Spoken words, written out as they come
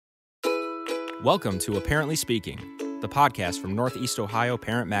Welcome to Apparently Speaking, the podcast from Northeast Ohio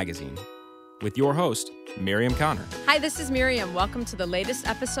Parent Magazine, with your host, Miriam Connor. Hi, this is Miriam. Welcome to the latest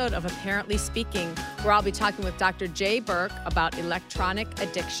episode of Apparently Speaking, where I'll be talking with Dr. Jay Burke about electronic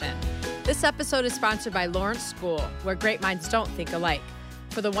addiction. This episode is sponsored by Lawrence School, where great minds don't think alike.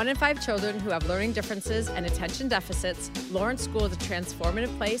 For the 1 in 5 children who have learning differences and attention deficits, Lawrence School is a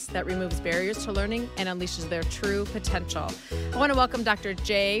transformative place that removes barriers to learning and unleashes their true potential. I want to welcome Dr.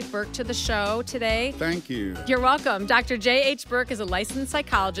 Jay Burke to the show today. Thank you. You're welcome. Dr. J. H. Burke is a licensed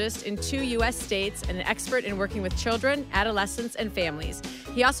psychologist in 2 U.S. states and an expert in working with children, adolescents, and families.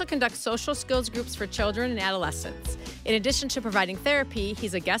 He also conducts social skills groups for children and adolescents. In addition to providing therapy,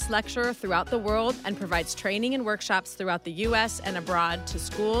 he's a guest lecturer throughout the world and provides training and workshops throughout the U.S. and abroad to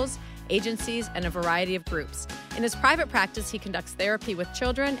schools, agencies, and a variety of groups. In his private practice, he conducts therapy with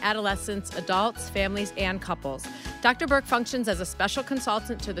children, adolescents, adults, families, and couples. Dr. Burke functions as a special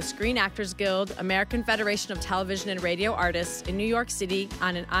consultant to the Screen Actors Guild, American Federation of Television and Radio Artists in New York City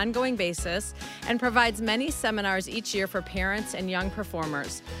on an ongoing basis, and provides many seminars each year for parents and young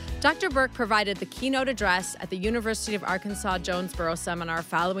performers. Dr. Burke provided the keynote address at the University of Arkansas Jonesboro seminar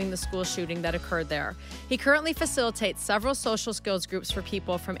following the school shooting that occurred there. He currently facilitates several social skills groups for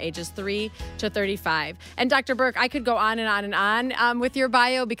people from ages 3 to 35. And Dr. Burke, I could go on and on and on with your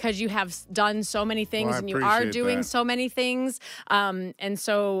bio because you have done so many things and you are doing so many things. And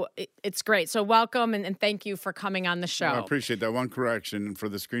so it's great. So welcome and thank you for coming on the show. Well, I appreciate that. One correction for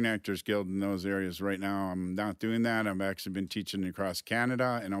the Screen Actors Guild in those areas right now, I'm not doing that. I've actually been teaching across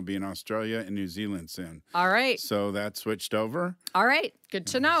Canada, and I'll be in Australia and New Zealand soon. All right. So that switched over. All right. Good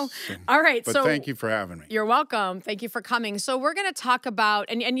to know. All right. But thank you for having me. You're welcome. Thank you for coming. So we're going to talk about,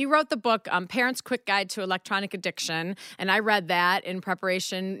 and you wrote the book, Parents' Quick Guide to Electronic Addiction, and I read that in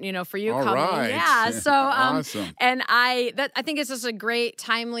preparation, for you All coming. right. Yeah. So, awesome. And I think it's just a great,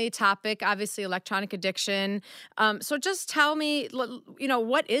 timely topic, obviously electronic addiction. So just tell me,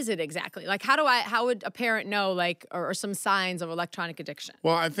 what is it exactly? Like, how would a parent know, or some signs of electronic addiction?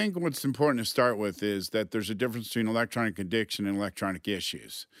 Well, I think what's important to start with is that there's a difference between electronic addiction and electronic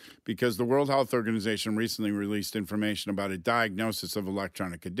issues, because the World Health Organization recently released information about a diagnosis of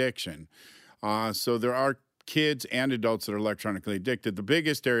electronic addiction. So there are kids and adults that are electronically addicted. The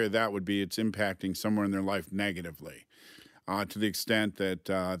biggest area of that would be it's impacting somewhere in their life negatively, to the extent that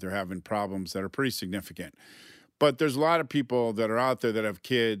they're having problems that are pretty significant. But there's a lot of people that are out there that have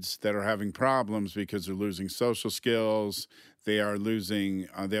kids that are having problems because they're losing social skills. They are losing,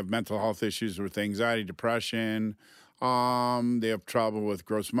 they have mental health issues with anxiety, depression. They have trouble with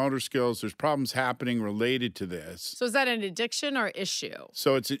gross motor skills. There's problems happening related to this. So is that an addiction or issue?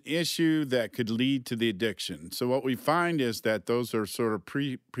 So it's an issue that could lead to the addiction. So what we find is that those are sort of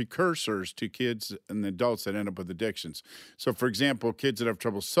precursors to kids and adults that end up with addictions. So, for example, kids that have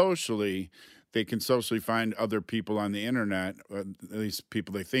trouble socially, they can socially find other people on the internet, at least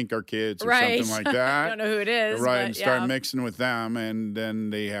people they think are kids or something like that. I don't know who it is. Right, but, and start mixing with them, and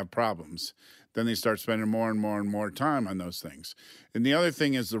then they have problems. Then they start spending more and more and more time on those things. And the other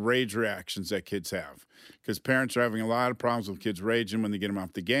thing is the rage reactions that kids have, because parents are having a lot of problems with kids raging when they get them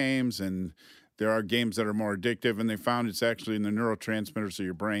off the games, and there are games that are more addictive, and they found it's actually in the neurotransmitters of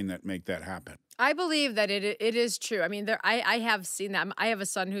your brain that make that happen. I believe that it is true. I mean, I have seen that. I have a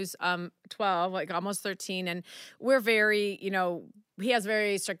son who's 12, like almost 13, and we're very, he has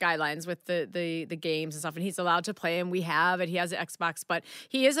very strict guidelines with the games and stuff, and he's allowed to play, and we have it. He has an Xbox, but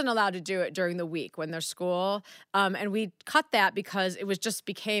he isn't allowed to do it during the week when there's school. And we cut that because it just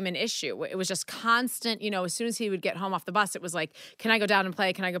became an issue. It was just constant, as soon as he would get home off the bus, it was like, can I go down and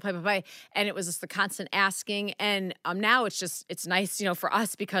play? Can I go play? And it was just the constant asking. And now it's nice, for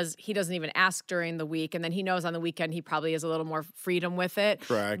us because he doesn't even ask during the week. And then he knows on the weekend he probably has a little more freedom with it.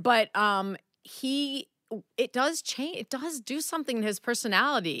 Correct. But it does change. It does do something in his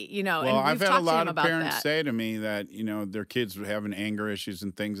personality, Well, and I've we've had a talked to lot him of about parents that. say to me that, their kids are having anger issues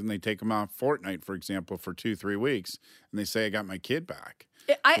and things, and they take them out Fortnite, for example, for 2-3 weeks, and they say, I got my kid back.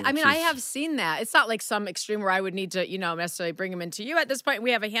 I have seen that. It's not like some extreme where I would need to, necessarily bring him into you. At this point,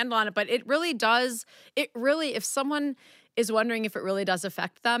 we have a handle on it, but it really does. If someone is wondering if it really does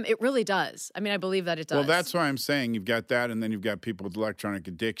affect them, it really does. I mean, I believe that it does. Well, that's why I'm saying you've got that, and then you've got people with electronic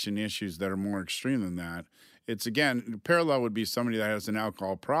addiction issues that are more extreme than that. It's, again, parallel would be somebody that has an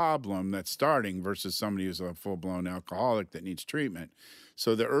alcohol problem that's starting versus somebody who's a full-blown alcoholic that needs treatment.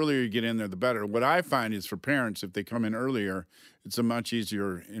 So the earlier you get in there, the better. What I find is for parents, if they come in earlier, it's a much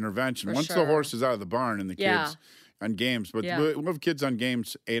easier intervention. Once the horse is out of the barn and the kids on games. But we'll have kids on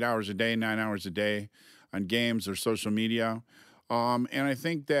games 8 hours a day, 9 hours a day on games or social media. And I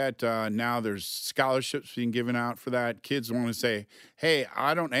think that now there's scholarships being given out for that. Kids want to say, hey,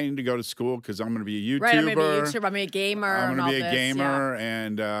 I need to go to school because I'm going to be a YouTuber. Right, I'm going to be a YouTuber. I'm going to be a gamer. I'm going to be a this, gamer.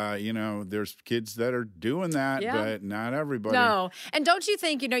 And, there's kids that are doing that, but not everybody. No. And don't you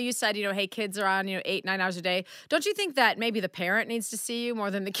think, you said, hey, kids are on, 8, 9 hours a day. Don't you think that maybe the parent needs to see you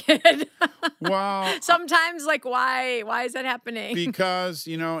more than the kid? Well, sometimes, why is that happening? Because,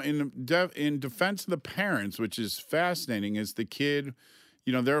 in defense of the parents, which is fascinating, is the kid,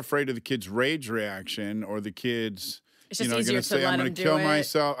 they're afraid of the kid's rage reaction or the kid's, it's just going to say, I'm going to kill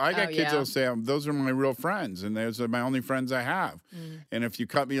myself. I got kids that'll say, those are my real friends, and those are my only friends I have. And if you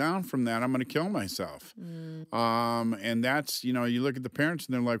cut me down from that, I'm going to kill myself. And that's, you look at the parents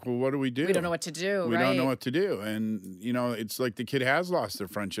and they're like, well, what do we do? We don't know what to do, We don't know what to do. And, it's like the kid has lost their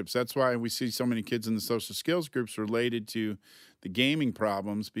friendships. That's why we see so many kids in the social skills groups related to the gaming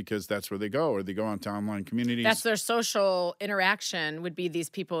problems, because that's where they go, or they go onto online communities. That's their social interaction, would be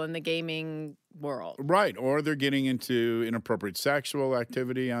these people in the gaming world. Right. Or they're getting into inappropriate sexual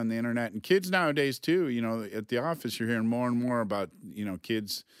activity on the internet. And kids nowadays, too, at the office, you're hearing more and more about,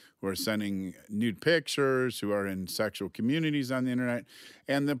 kids who are sending nude pictures, who are in sexual communities on the internet.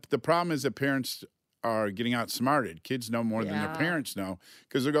 And the problem is that parents are getting outsmarted. Kids know more than their parents know,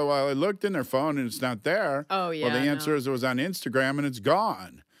 because they go, well, I looked in their phone and it's not there. Oh, yeah. Well, the answer is it was on Instagram and it's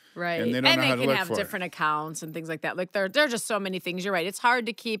gone. Right. And they don't know how to look for it. And they can have different accounts and things like that. Like there are just so many things. You're right. It's hard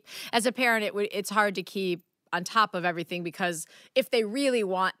to keep, as a parent, it's hard to keep on top of everything, because if they really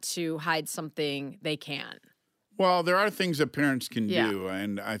want to hide something, they can. Well, there are things that parents can do.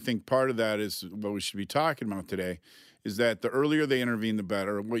 And I think part of that is what we should be talking about today, is that the earlier they intervene, the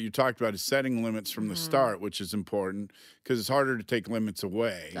better. What you talked about is setting limits from the start, which is important, because it's harder to take limits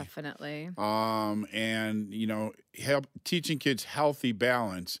away. Definitely. And, help teaching kids healthy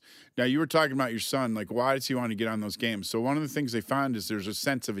balance. Now, you were talking about your son, why does he want to get on those games? So one of the things they found is there's a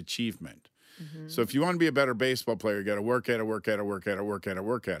sense of achievement. So if you want to be a better baseball player, you got to work at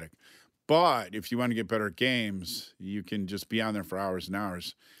it. But if you want to get better at games, you can just be on there for hours and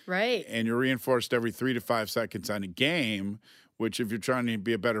hours. Right. And you're reinforced every 3 to 5 seconds on a game, which if you're trying to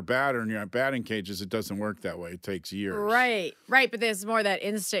be a better batter and you're at batting cages, it doesn't work that way. It takes years. Right. But there's more that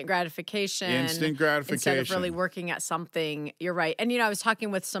instant gratification. Instead of really working at something. You're right. And, I was talking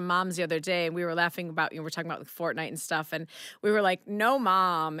with some moms the other day, and we were laughing about, we're talking about Fortnite and stuff. And we were like, no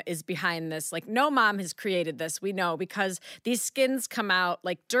mom is behind this. No mom has created this. We know, because these skins come out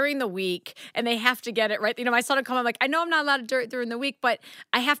during the week and they have to get it right. My son would come, I'm like, I know I'm not allowed to do it during the week, but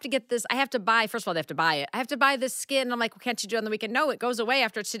I have to get this. I have to buy, first of all, they have to buy it. I have to buy this skin. And I'm like, well, can't you do it on the weekend? No, it goes away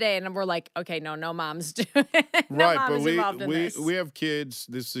after today. And we're like, okay, no moms do it. Right, mom but is involved in this. We have kids,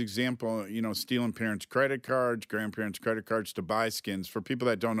 this example, stealing parents' credit cards, grandparents' credit cards to buy skins. For people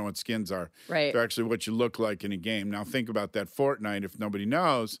that don't know what skins are, right, they're actually what you look like in a game. Now think about that Fortnite. If nobody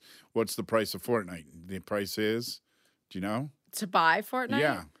knows, what's the price of Fortnite? The price is, do you know? To buy Fortnite?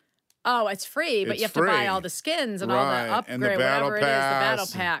 Yeah. Oh, it's free, but you have to buy all the skins and all the upgrade, and the battle whatever pass, it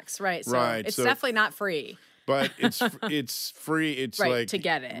is, the battle packs. Right. So it's definitely not free. But it's free. It's right, to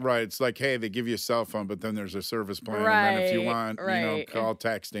get it. Right. It's like, hey, they give you a cell phone, but then there's a service plan. Right, and then if you want, call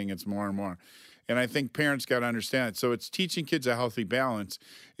texting, it's more and more. And I think parents got to understand it. So it's teaching kids a healthy balance.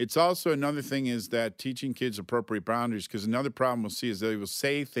 It's also another thing is that teaching kids appropriate boundaries, because another problem we'll see is they will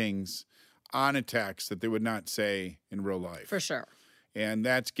say things on a text that they would not say in real life. For sure. And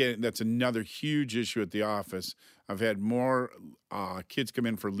that's another huge issue at the office. I've had more kids come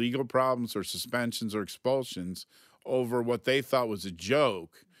in for legal problems or suspensions or expulsions over what they thought was a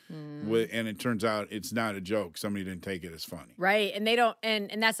joke. And it turns out it's not a joke. Somebody didn't take it as funny. Right. And they don't,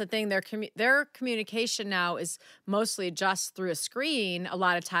 and that's the thing, their communication now is mostly just through a screen a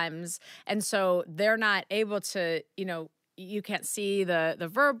lot of times. And so they're not able to, you can't see the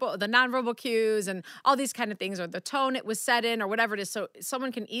nonverbal cues and all these kind of things, or the tone it was set in, or whatever it is. So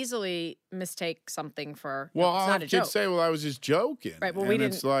someone can easily mistake something for well, it's I'll not have a joke. kids say, "Well, I was just joking." Right. Well, and we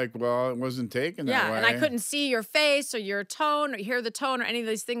didn't. It's like, well, it wasn't taken that way. Yeah, and I couldn't see your face or your tone or hear the tone or any of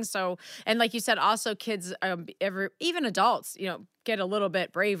these things. So, and like you said, also kids, even adults, get a little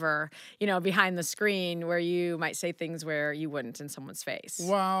bit braver, behind the screen, where you might say things where you wouldn't in someone's face.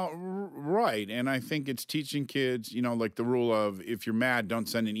 Well, right. And I think it's teaching kids, like the rule of if you're mad, don't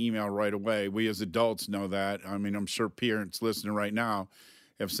send an email right away. We as adults know that. I mean, I'm sure parents listening right now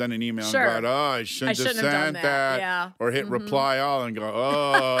have sent an email and go, I shouldn't have sent that. Yeah. Or hit reply all and go,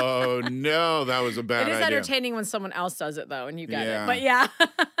 oh, no, that was a bad idea. It is entertaining when someone else does it, though, and you get it. But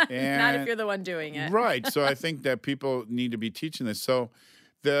not if you're the one doing it. Right. So I think that people need to be teaching this. So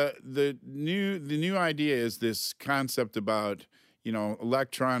the new idea is this concept about,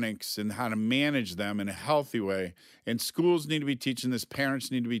 electronics and how to manage them in a healthy way. And schools need to be teaching this.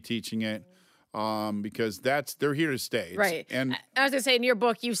 Parents need to be teaching it. Because they're here to stay. Right. And I was going to say, in your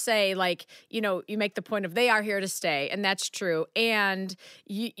book, you say, like, you make the point of they are here to stay, and that's true. And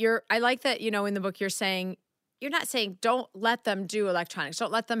I like that, in the book, you're saying, you're not saying don't let them do electronics,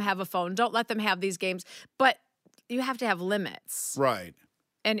 don't let them have a phone, don't let them have these games, but you have to have limits. right.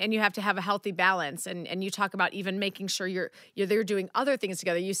 And you have to have a healthy balance. And you talk about even making sure they're doing other things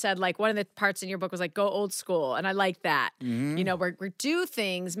together. You said, like, one of the parts in your book was like, go old school. And I like that. Where we do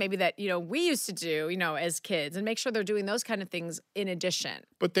things maybe that, we used to do, as kids, and make sure they're doing those kind of things in addition.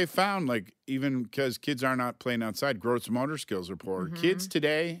 But they found, like, even because kids are not playing outside, gross motor skills are poor. Kids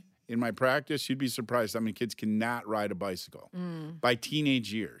today, in my practice, you'd be surprised how many kids cannot ride a bicycle by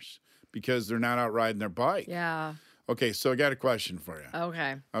teenage years because they're not out riding their bike. Yeah. Okay, so I got a question for you.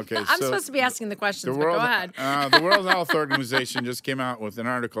 Okay. Okay, I'm supposed to be asking the questions, but go ahead. The World Health Organization just came out with an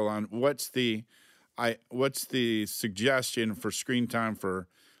article on what's the suggestion for screen time for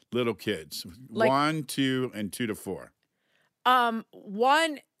little kids, 1, 2, and 2 to 4.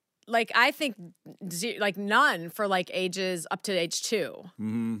 One, like, I think, none for ages up to age 2.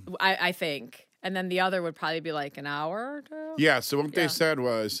 I think. And then the other would probably be like an hour or 2. Yeah, so what they said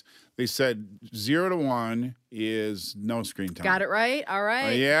was, they said 0 to 1 is no screen time. Got it right? All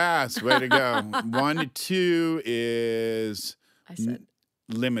right. Yes, way to go. 1 to 2 is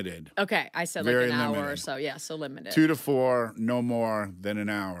limited. Okay, I said Very like an hour limited. or so. Yeah, so limited. 2 to 4, no more than an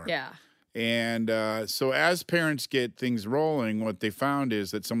hour. Yeah. And so as parents get things rolling, what they found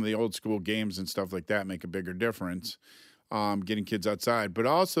is that some of the old school games and stuff like that make a bigger difference. Getting kids outside, but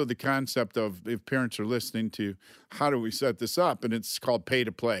also the concept of, if parents are listening, to how do we set this up, and it's called pay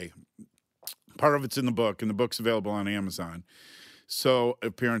to play. Part of it's in the book, and the book's available on Amazon. So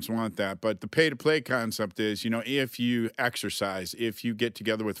if parents want that, but the pay to play concept is, if you exercise, if you get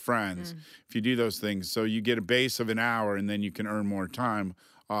together with friends, if you do those things, so you get a base of an hour, and then you can earn more time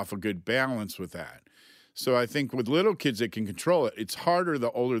off a good balance with that. So I think with little kids, they can control it. It's harder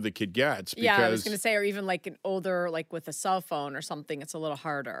the older the kid gets. Because, I was going to say, or even like an older, like with a cell phone or something, it's a little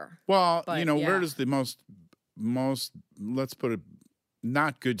harder. Well, But, where does the most, let's put it,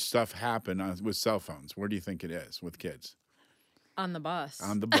 not good stuff happen with cell phones? Where do you think it is with kids? On the bus.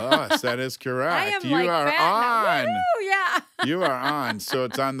 On the bus. That is correct. I am you are fat on. Woo, yeah. You are on. So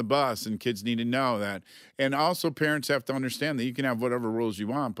it's on the bus, and kids need to know that. And also, parents have to understand that you can have whatever rules you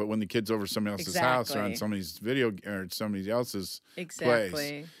want, but when the kid's over somebody else's house or on somebody's video or somebody else's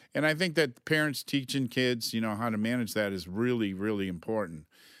place. And I think that parents teaching kids, how to manage that is really, really important,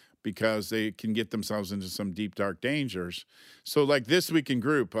 because they can get themselves into some deep, dark dangers. So like this week in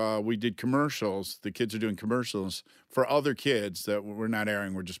group, we did commercials. The kids are doing commercials for other kids that we're not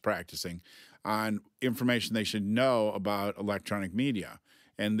airing, we're just practicing, on information they should know about electronic media.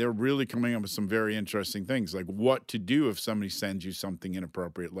 And they're really coming up with some very interesting things, like what to do if somebody sends you something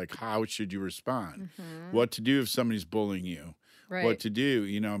inappropriate, like how should you respond, what to do if somebody's bullying you, what to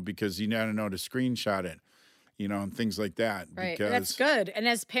do, because you got to know to screenshot it. And things like that. Right. Because That's good. And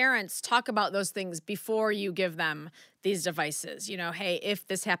as parents, talk about those things before you give them these devices. Hey, if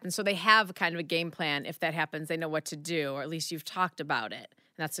this happens, so they have kind of a game plan. If that happens, they know what to do, or at least you've talked about it.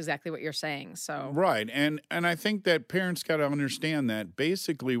 And that's exactly what you're saying. So right. And I think that parents got to understand that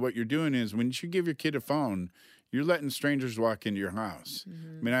basically what you're doing is, when you give your kid a phone, you're letting strangers walk into your house.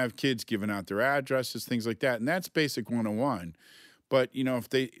 I mean, I have kids giving out their addresses, things like that. And that's basic 101. But,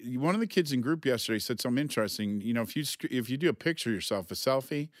 one of the kids in group yesterday said something interesting. If you do a picture of yourself, a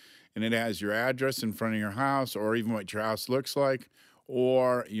selfie, and it has your address in front of your house, or even what your house looks like,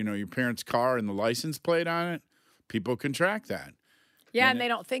 or, your parents' car and the license plate on it, people can track that. Yeah, and they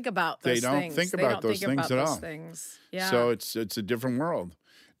don't think about those things. They don't think about those things at all. Yeah. So it's a different world.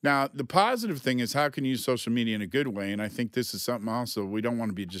 Now, the positive thing is, how can you use social media in a good way? And I think this is something also, we don't want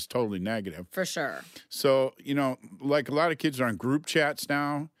to be just totally negative. For sure. So, like a lot of kids are on group chats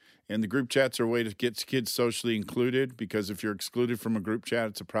now, and the group chats are a way to get kids socially included, because if you're excluded from a group chat,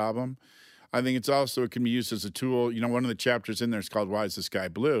 it's a problem. I think it can be used as a tool. One of the chapters in there is called Why is the Sky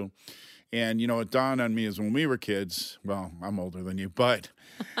Blue? And, what dawned on me is, when we were kids, well, I'm older than you, but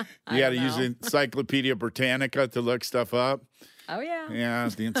you had to use Encyclopedia Britannica to look stuff up. Oh, yeah. Yeah,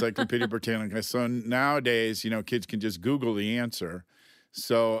 the Encyclopedia Britannica. So nowadays, kids can just Google the answer.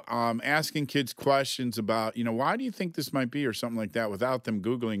 So asking kids questions about, why do you think this might be, or something like that, without them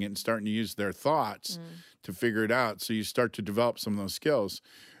Googling it and starting to use their thoughts to figure it out. So you start to develop some of those skills.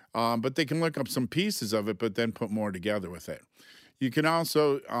 But they can look up some pieces of it, but then put more together with it. You can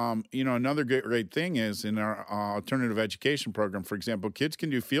also, another great thing is, in our alternative education program, for example, kids can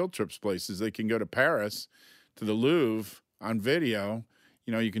do field trips places. They can go to Paris, to the Louvre, on video.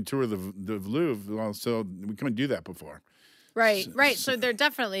 You know, you can tour the Louvre. Well, so we couldn't do that before. Right. So they're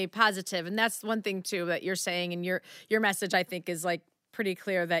definitely positive, and that's one thing too that you're saying, and your message, I think, is like pretty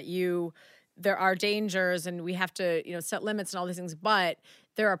clear that there are dangers, and we have to set limits and all these things, but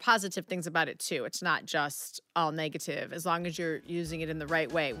there are positive things about it too. It's not just all negative as long as you're using it in the right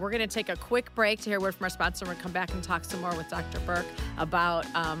way. We're going to take a quick break to hear a word from our sponsor. We're going to come back and talk some more with Dr. Burke about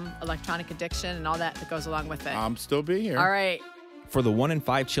electronic addiction and all that goes along with it. I'm still be here. All right. For the 1 in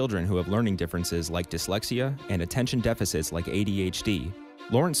 5 children who have learning differences like dyslexia and attention deficits like ADHD,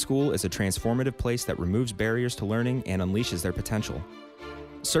 Lawrence School is a transformative place that removes barriers to learning and unleashes their potential.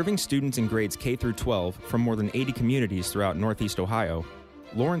 Serving students in grades K through 12 from more than 80 communities throughout Northeast Ohio,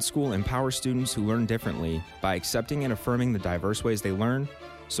 Lawrence School empowers students who learn differently by accepting and affirming the diverse ways they learn,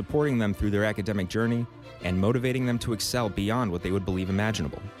 supporting them through their academic journey, and motivating them to excel beyond what they would believe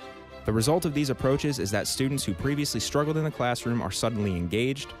imaginable. The result of these approaches is that students who previously struggled in the classroom are suddenly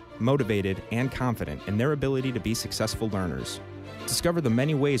engaged, motivated, and confident in their ability to be successful learners. Discover the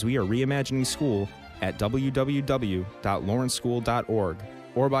many ways we are reimagining school at www.lawrenceschool.org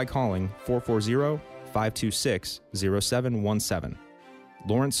or by calling 440-526-0717.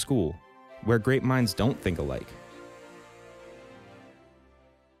 Lawrence School, where great minds don't think alike.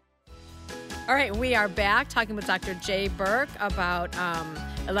 All right, we are back talking with Dr. Jay Burke about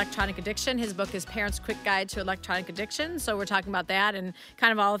electronic addiction. His book is Parents' Quick Guide to Electronic Addiction. So we're talking about that and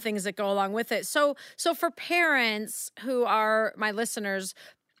kind of all the things that go along with it. So for parents who are my listeners,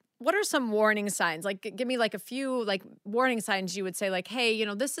 what are some warning signs? Like, give me like a few like warning signs you would say, like, hey,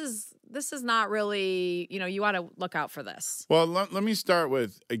 this is not really, you want to look out for this. Well, let me start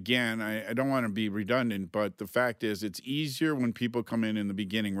with, again, I don't want to be redundant, but the fact is it's easier when people come in the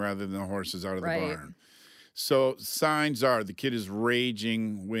beginning rather than the horses out of the barn. So signs are the kid is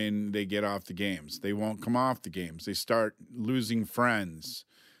raging when they get off the games. They won't come off the games. They start losing friends.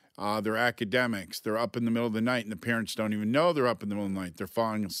 Their academics, they're up in the middle of the night and the parents don't even know they're up in the middle of the night. They're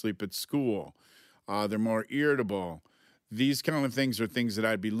falling asleep at school. They're more irritable. These kind of things are things that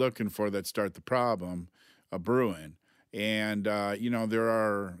I'd be looking for that start the problem brewing. And, there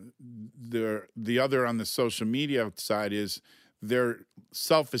are the other on the social media side is their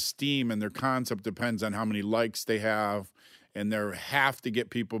self-esteem and their concept depends on how many likes they have. And they have to get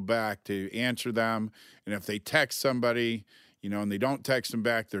people back to answer them. And if they text somebody, and they don't text them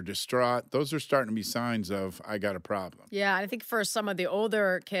back, they're distraught. Those are starting to be signs of, I got a problem. Yeah, I think for some of the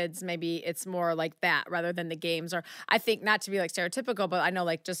older kids, maybe it's more like that rather than the games. Or I think, not to be like stereotypical, but I know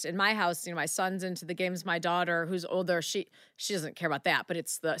like just in my house, my son's into the games. My daughter, who's older, she doesn't care about that, but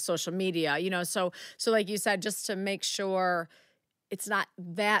it's the social media, So like you said, just to make sure it's not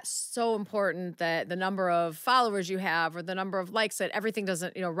that so important that the number of followers you have or the number of likes, that everything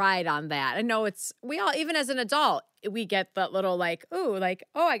doesn't, ride on that. I know we all, even as an adult, we get that little like, ooh, like,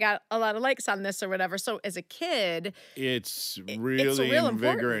 oh, I got a lot of likes on this or whatever. So as a kid, it's really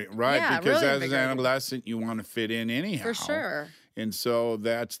invigorating, right? Yeah, because really as an adolescent, you want to fit in anyhow. For sure. And so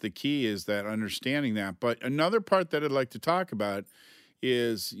that's the key, is that understanding that. But another part that I'd like to talk about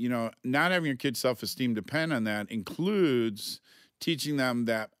is, not having your kids' self-esteem depend on that includes teaching them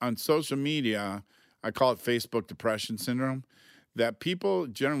that on social media, I call it Facebook depression syndrome, that people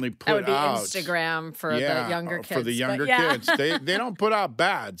generally put out. That would be Instagram for the younger kids. For the younger kids. They don't put out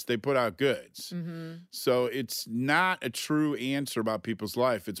bads, they put out goods. Mm-hmm. So it's not a true answer about people's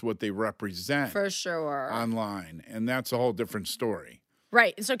life. It's what they represent. For sure. Online. And that's a whole different story.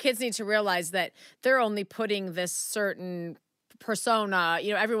 Right. And so kids need to realize that they're only putting this certain persona,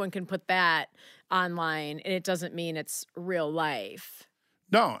 everyone can put that online, and it doesn't mean it's real life.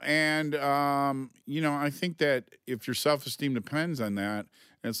 No, and, I think that if your self-esteem depends on that,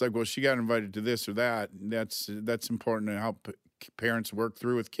 and it's like, well, she got invited to this or that, that's important to help parents work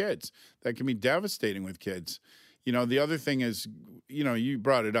through with kids. That can be devastating with kids. The other thing is, you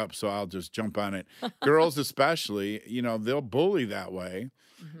brought it up, so I'll just jump on it. Girls especially, they'll bully that way.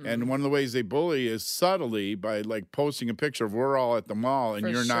 Mm-hmm. And one of the ways they bully is subtly by like posting a picture of we're all at the mall and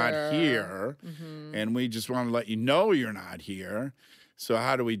you're not here. Mm-hmm. And we just want to let you know you're not here. So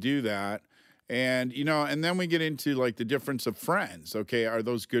how do we do that? And, and then we get into like the difference of friends. Okay, are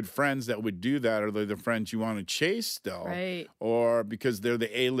those good friends that would do that? Are they the friends you want to chase still? Right. Or because they're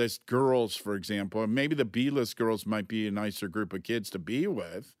the A-list girls, for example, and maybe the B-list girls might be a nicer group of kids to be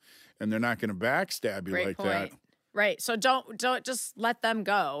with, and they're not going to backstab you Great like point. that. Right. So don't just let them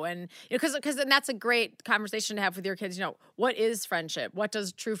go. And because then that's a great conversation to have with your kids. What is friendship? What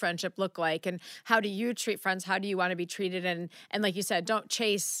does true friendship look like? And how do you treat friends? How do you want to be treated? And like you said, don't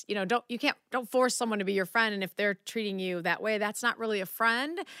chase, don't force someone to be your friend. And if they're treating you that way, that's not really a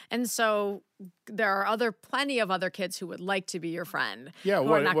friend. And so there are plenty of other kids who would like to be your friend. Yeah,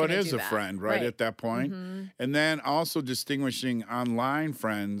 what is a friend, right, at that point? Mm-hmm. And then also distinguishing online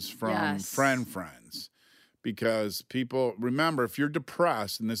friends from friends. Because people, remember, if you're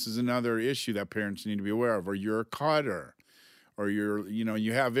depressed, and this is another issue that parents need to be aware of, or you're a cutter, or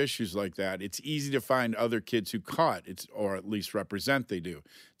you have issues like that, it's easy to find other kids who cut, or at least represent they do.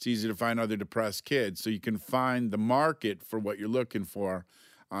 It's easy to find other depressed kids. So you can find the market for what you're looking for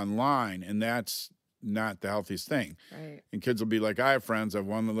online, and that's not the healthiest thing. Right. And kids will be like, I have friends. I have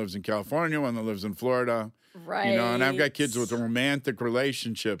one that lives in California, one that lives in Florida. Right. And I've got kids with romantic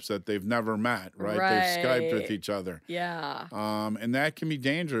relationships that they've never met, right? They've Skyped with each other. Yeah. And that can be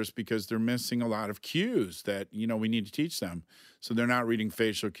dangerous because they're missing a lot of cues that, we need to teach them. So they're not reading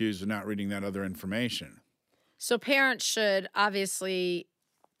facial cues, they're not reading that other information. So parents should obviously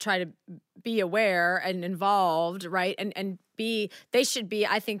try to be aware and involved, right? And they should be,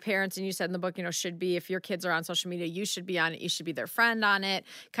 I think parents, and you said in the book, should be, if your kids are on social media, you should be on it. You should be their friend on it.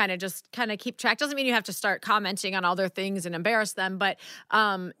 Kind of keep track. Doesn't mean you have to start commenting on all their things and embarrass them. But,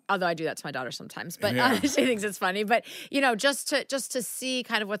 although I do that to my daughter sometimes, but she thinks it's funny, but just to see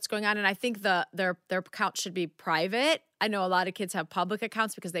kind of what's going on. And I think their account should be private. I know a lot of kids have public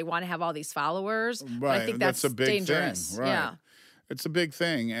accounts because they want to have all these followers. Right. But I think that's a big dangerous. thing. Right. Yeah. It's a big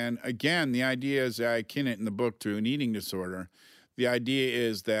thing. And again, the idea is, I akin it in the book to an eating disorder. The idea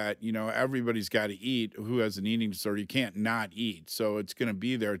is that, everybody's got to eat who has an eating disorder. You can't not eat. So it's going to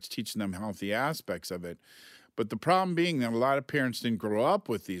be there. It's teaching them healthy aspects of it. But the problem being that a lot of parents didn't grow up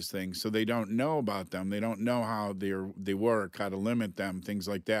with these things, so they don't know about them. They don't know how they work, how to limit them, things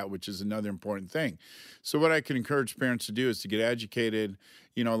like that, which is another important thing. So what I can encourage parents to do is to get educated.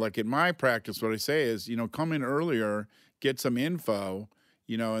 Like in my practice, what I say is, come in earlier, get some info,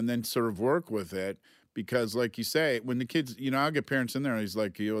 and then sort of work with it. Because like you say, when the kids, I'll get parents in there and he's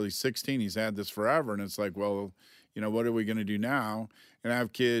like, he's 16, he's had this forever. And it's like, well, what are we going to do now? And I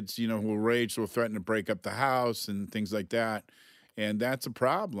have kids, who will rage, will threaten to break up the house and things like that. And that's a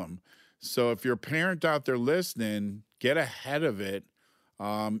problem. So if you're a parent out there listening, get ahead of it.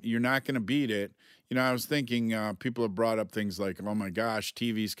 You're not going to beat it. I was thinking people have brought up things like, oh, my gosh,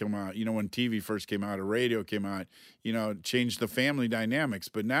 TV's come out. When TV first came out or radio came out, changed the family dynamics.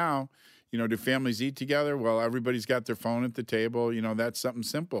 But now, do families eat together? Well, everybody's got their phone at the table. That's something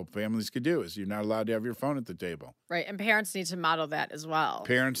simple families could do is you're not allowed to have your phone at the table. Right. And parents need to model that as well.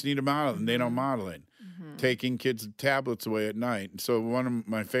 Parents need to model it, and they don't model it. Mm-hmm. Taking kids' tablets away at night. So one of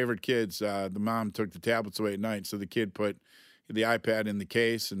my favorite kids, the mom took the tablets away at night. So the kid put the iPad in the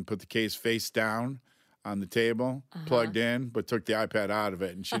case and put the case face down on the table, plugged in, but took the iPad out of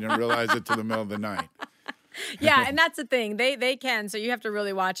it. And she didn't realize it till the middle of the night. Yeah, and that's the thing. They can, so you have to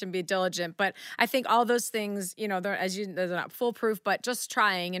really watch and be diligent. But I think all those things, they're not foolproof, but just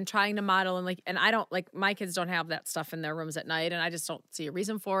trying to model and I don't my kids don't have that stuff in their rooms at night, and I just don't see a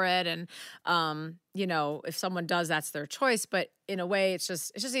reason for it. And if someone does, that's their choice. But in a way, it's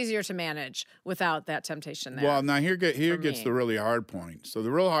just easier to manage without that temptation there. Well, now here gets the really hard point. So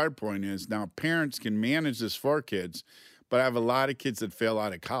the real hard point is now parents can manage this for kids. But I have a lot of kids that fail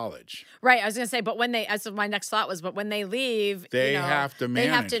out of college. Right. I was going to say, but my next thought was, but when they leave, they have to manage.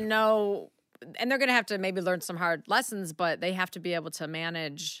 They have to know, and they're going to have to maybe learn some hard lessons, but they have to be able to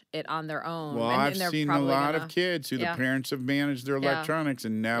manage it on their own. Well, I've seen a lot of kids who the parents have managed their electronics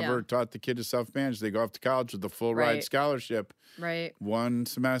and never taught the kid to self-manage. They go off to college with a full ride scholarship. Right. One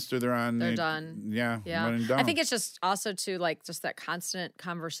semester they're done. Yeah. One and done. I think it's just also just that constant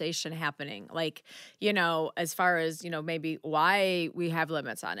conversation happening. As far as, maybe why we have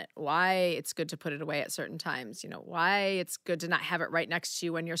limits on it, why it's good to put it away at certain times, why it's good to not have it right next to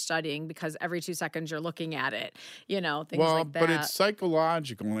you when you're studying because every 2 seconds you're looking at it, things like that. But it's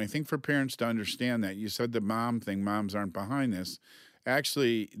psychological. And I think for parents to understand that, you said the mom thing, moms aren't behind this.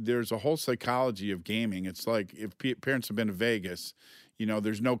 Actually, there's a whole psychology of gaming. It's like if parents have been to Vegas,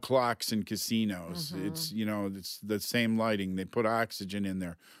 there's no clocks in casinos. Mm-hmm. It's the same lighting. They put oxygen in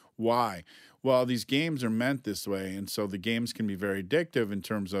there. Why? Well, these games are meant this way, and so the games can be very addictive in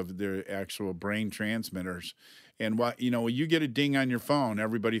terms of their actual brain transmitters. And when you get a ding on your phone,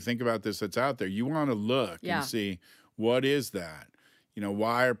 everybody think about this that's out there. You want to look and see, what is that?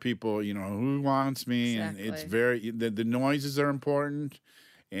 Why are people, who wants me? Exactly. And it's the noises are important,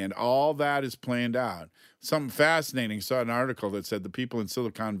 and all that is planned out. Something fascinating, saw an article that said the people in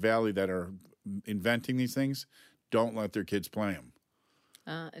Silicon Valley that are inventing these things don't let their kids play them.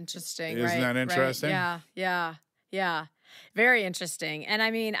 Interesting. Isn't that interesting? Right. Yeah. Very interesting. And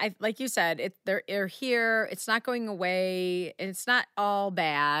I mean, like you said, they're here. It's not going away. And it's not all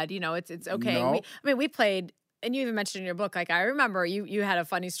bad. It's okay. No. We played. And you even mentioned in your book, like, I remember you had a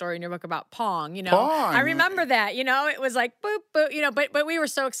funny story in your book about Pong, Pong. I remember that, it was like, boop, boop, but we were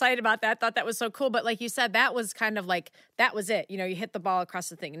so excited about that, thought that was so cool. But like you said, that was kind of like, that was it. You hit the ball across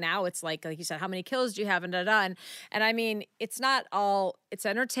the thing. Now it's like you said, how many kills do you have? And and I mean, it's not all, it's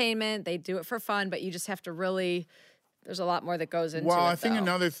entertainment. They do it for fun, but you just have to really, there's a lot more that goes into it. Well, I think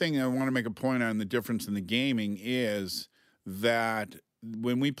another thing I want to make a point on the difference in the gaming is that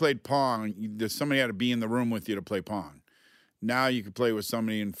when we played Pong, somebody had to be in the room with you to play Pong. Now you could play with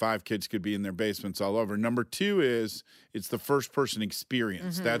somebody and 5 kids could be in their basements all over. Number 2 is it's the first-person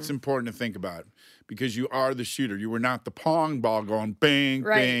experience. Mm-hmm. That's important to think about because you are the shooter. You were not the Pong ball going bang,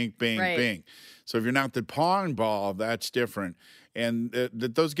 bang, bang, bang. So if you're not the Pong ball, that's different. And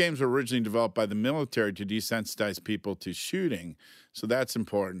those games were originally developed by the military to desensitize people to shooting. So that's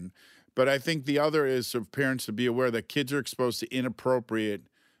important. But I think the other is for parents to be aware that kids are exposed to inappropriate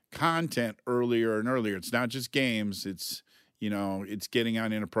content earlier and earlier. It's not just games. It's, it's getting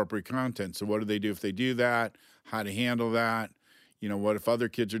on inappropriate content. So what do they do if they do that? How to handle that? What if other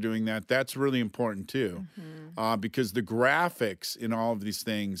kids are doing that? That's really important too, because the graphics in all of these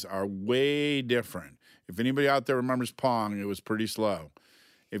things are way different. If anybody out there remembers Pong, it was pretty slow.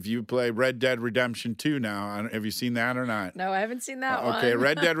 If you play Red Dead Redemption 2 now, have you seen that or not? No, I haven't seen that one. Okay,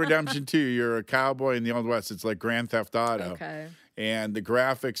 Red Dead Redemption 2, you're a cowboy in the Old West. It's like Grand Theft Auto. Okay. And the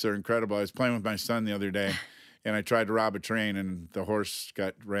graphics are incredible. I was playing with my son the other day, and I tried to rob a train, and the horse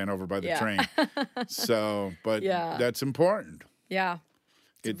ran over by the train. That's important. Yeah.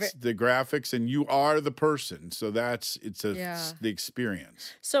 It's the graphics, and you are the person. So the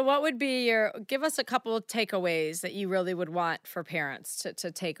experience. So what would be give us a couple of takeaways that you really would want for parents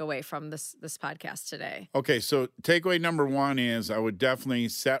to take away from this podcast today? Okay, so takeaway number 1 is I would definitely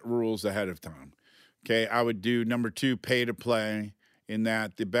set rules ahead of time. Okay, I would do number 2, pay to play, in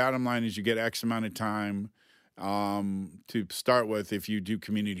that the bottom line is you get X amount of time to start with. If you do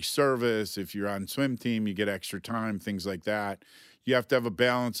community service, if you're on swim team, you get extra time, things like that. You have to have a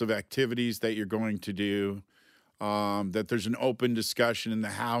balance of activities that you're going to do, that there's an open discussion in the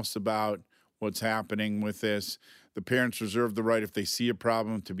house about what's happening with this. The parents reserve the right, if they see a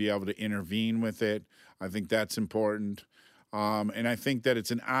problem, to be able to intervene with it. I think that's important. And I think that it's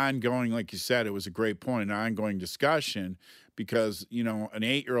an ongoing, like you said, it was a great point, an ongoing discussion because, an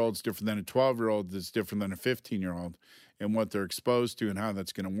 8-year-old is different than a 12-year-old that's different than a 15-year-old and what they're exposed to and how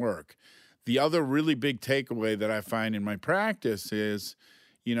that's going to work. The other really big takeaway that I find in my practice is,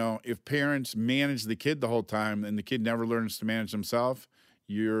 if parents manage the kid the whole time and the kid never learns to manage themselves,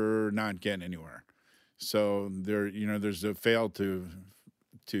 you're not getting anywhere. So there's a fail to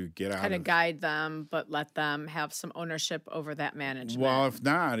get out kind of guide them, but let them have some ownership over that management. Well, if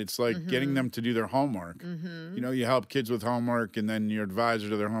not, it's like getting them to do their homework. You help kids with homework and then you're advisor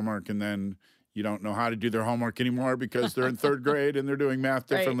to their homework and then you don't know how to do their homework anymore because they're in 3rd grade and they're doing math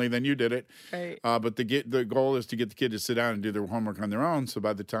differently than you did it. Right. But the goal is to get the kid to sit down and do their homework on their own. So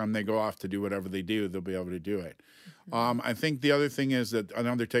by the time they go off to do whatever they do, they'll be able to do it. I think the other thing is that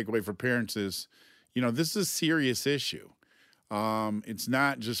another takeaway for parents is, this is a serious issue. It's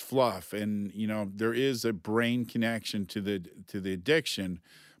not just fluff, and there is a brain connection to the addiction,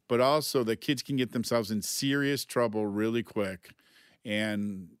 but also that kids can get themselves in serious trouble really quick,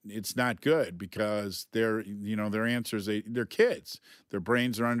 and it's not good because their answers, they're kids, their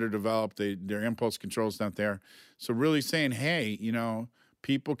brains are underdeveloped, their impulse control's not there. So really saying, hey,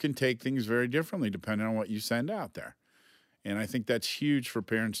 people can take things very differently depending on what you send out there, and I think that's huge for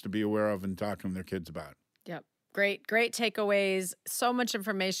parents to be aware of and talking to their kids about. Yep. Great takeaways. So much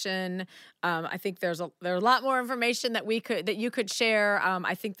information. I think there's a lot more information that you could share.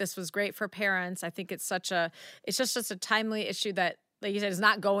 I think this was great for parents. I think it's just a timely issue that, like you said, is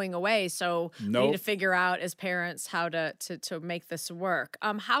not going away. So we need to figure out as parents how to make this work.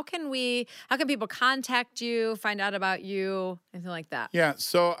 How can people contact you, find out about you, anything like that? Yeah,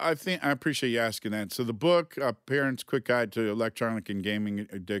 so I appreciate you asking that. So the book, Parents' Quick Guide to Electronic and Gaming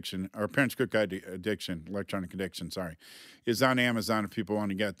Addiction, or Parents' Quick Guide to Electronic Addiction, is on Amazon if people want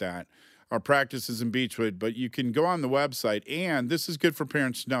to get that. Our practice is in Beechwood, but you can go on the website, and this is good for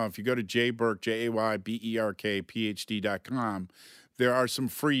parents to know. If you go to jayberk, JAYBERK.PhD.com, there are some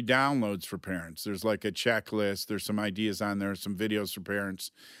free downloads for parents. There's like a checklist. There's some ideas on there, some videos for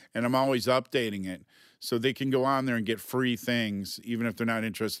parents, and I'm always updating it. So they can go on there and get free things, even if they're not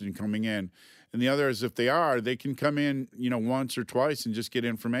interested in coming in. And the other is if they are, they can come in, once or twice and just get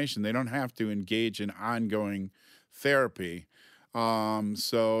information. They don't have to engage in ongoing therapy.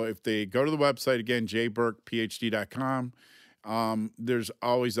 So if they go to the website, again, jburkephd.com, there's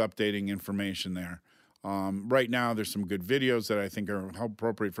always updating information there. Right now, there's some good videos that I think are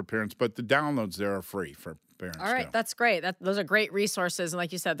appropriate for parents, but the downloads there are free for parents. All right, that's great. Those are great resources. And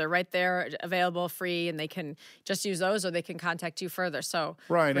like you said, they're right there, available, free, and they can just use those or they can contact you further. So,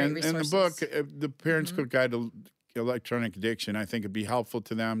 right. And the book, The Parent's Guide to Electronic Addiction, I think it'd be helpful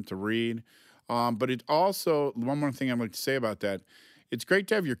to them to read. But it also, one more thing I'd like to say about that, it's great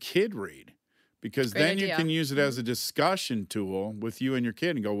to have your kid read, because then you can use it as a discussion tool with you and your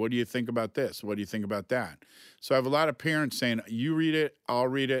kid and go, what do you think about this? What do you think about that? So I have a lot of parents saying, you read it, I'll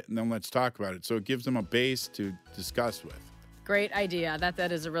read it, and then let's talk about it. So it gives them a base to discuss with. Great idea.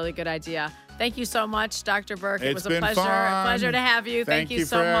 That is a really good idea. Thank you so much, Dr. Burke. It was a pleasure. A pleasure to have you. Thank you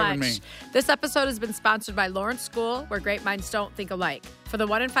so much. Me. This episode has been sponsored by Lawrence School, where great minds don't think alike. For the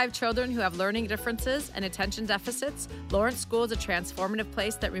 1 in 5 children who have learning differences and attention deficits, Lawrence School is a transformative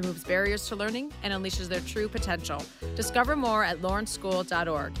place that removes barriers to learning and unleashes their true potential. Discover more at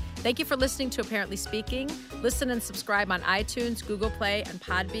lawrenceschool.org. Thank you for listening to Apparently Speaking. Listen and subscribe on iTunes, Google Play, and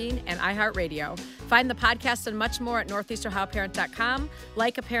Podbean, and iHeartRadio. Find the podcast and much more at northeastohioparent.com.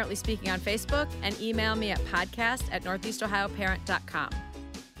 Like Apparently Speaking on Facebook, and email me at podcast@northeastohioparent.com.